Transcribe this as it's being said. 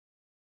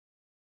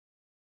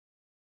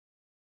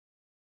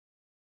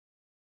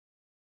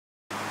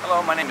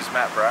Hello, my name is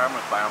Matt Breyer. I'm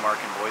with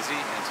Biomark in Boise,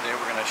 and today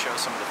we're going to show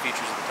some of the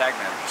features of the Tag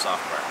Manager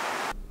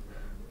software.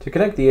 To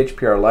connect the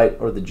HPR Lite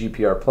or the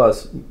GPR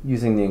Plus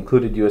using the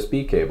included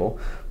USB cable,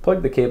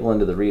 plug the cable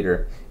into the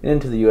reader and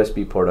into the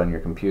USB port on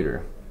your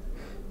computer.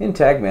 In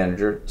Tag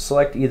Manager,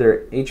 select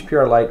either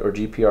HPR Lite or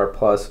GPR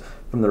Plus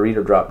from the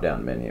reader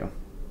drop-down menu.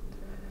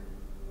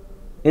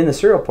 In the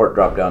serial port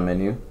drop-down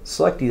menu,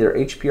 select either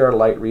HPR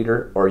Lite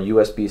reader or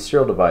USB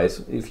serial device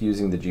if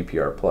using the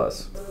GPR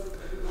Plus.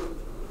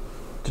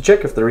 To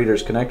check if the reader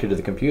is connected to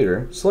the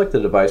computer, select the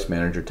Device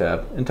Manager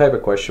tab and type a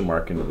question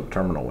mark into the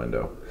terminal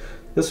window.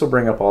 This will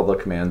bring up all the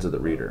commands of the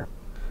reader.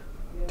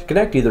 To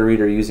connect either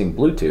reader using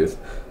Bluetooth,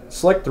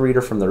 select the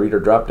reader from the reader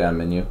drop-down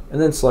menu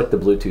and then select the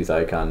Bluetooth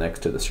icon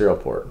next to the serial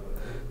port.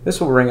 This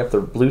will bring up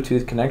the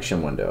Bluetooth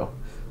connection window.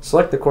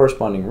 Select the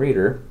corresponding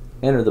reader,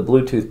 enter the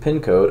Bluetooth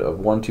pin code of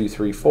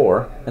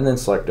 1234, and then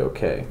select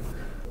OK.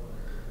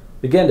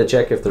 Again, to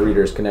check if the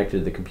reader is connected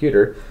to the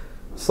computer,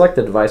 select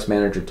the Device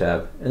Manager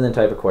tab and then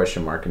type a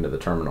question mark into the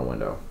terminal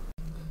window.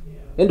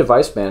 In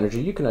Device Manager,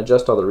 you can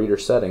adjust all the reader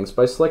settings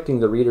by selecting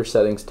the Reader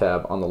Settings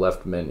tab on the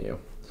left menu.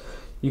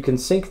 You can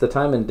sync the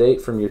time and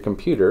date from your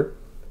computer.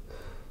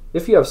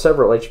 If you have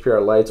several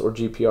HPR Lites or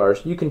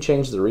GPRs, you can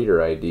change the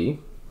reader ID,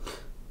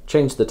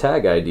 change the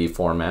tag ID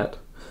format,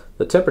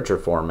 the temperature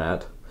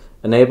format,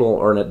 enable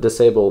or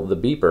disable the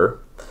beeper,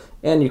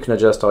 and you can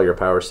adjust all your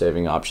power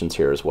saving options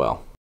here as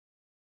well.